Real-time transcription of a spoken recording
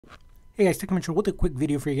Hey guys, TechMentor with a quick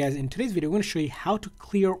video for you guys. In today's video, I'm going to show you how to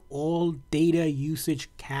clear all data usage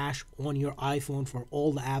cache on your iPhone for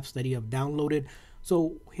all the apps that you have downloaded.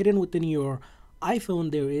 So hidden within your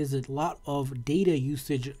iPhone, there is a lot of data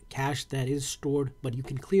usage cache that is stored, but you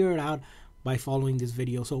can clear it out by following this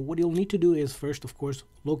video. So what you'll need to do is first, of course,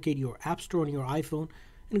 locate your App Store on your iPhone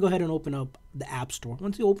and go ahead and open up the App Store.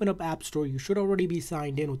 Once you open up App Store, you should already be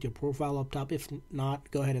signed in with your profile up top. If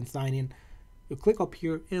not, go ahead and sign in. You click up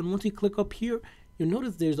here, and once you click up here, you'll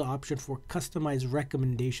notice there's an option for customized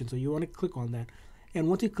recommendations. So you want to click on that. And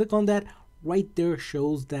once you click on that, right there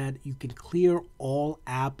shows that you can clear all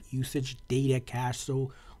app usage data cache.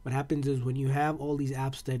 So what happens is when you have all these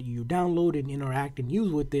apps that you download and interact and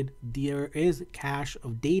use with it, there is cache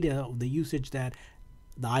of data of the usage that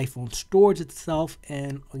the iPhone stores itself.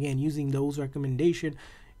 And again, using those recommendations,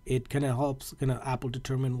 it kind of helps Apple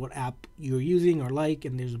determine what app you're using or like,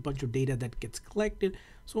 and there's a bunch of data that gets collected.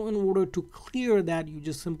 So in order to clear that, you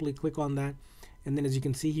just simply click on that, and then as you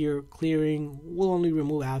can see here, clearing will only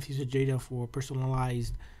remove app usage data for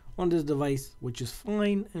personalized on this device, which is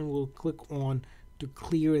fine, and we'll click on to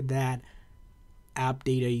clear that app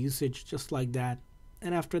data usage just like that.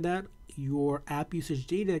 And after that, your app usage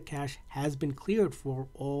data cache has been cleared for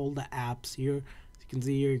all the apps here. You can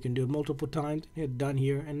see here, you can do it multiple times and hit done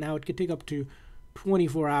here, and now it could take up to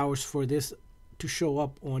 24 hours for this to show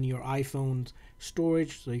up on your iPhone's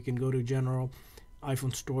storage. So you can go to general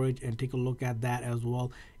iPhone storage and take a look at that as well.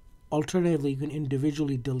 Alternatively, you can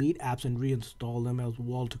individually delete apps and reinstall them as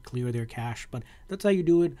well to clear their cache, but that's how you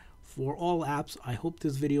do it for all apps. I hope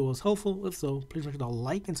this video was helpful. If so, please make sure to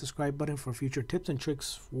like and subscribe button for future tips and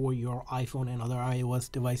tricks for your iPhone and other iOS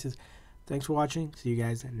devices. Thanks for watching. See you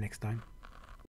guys next time.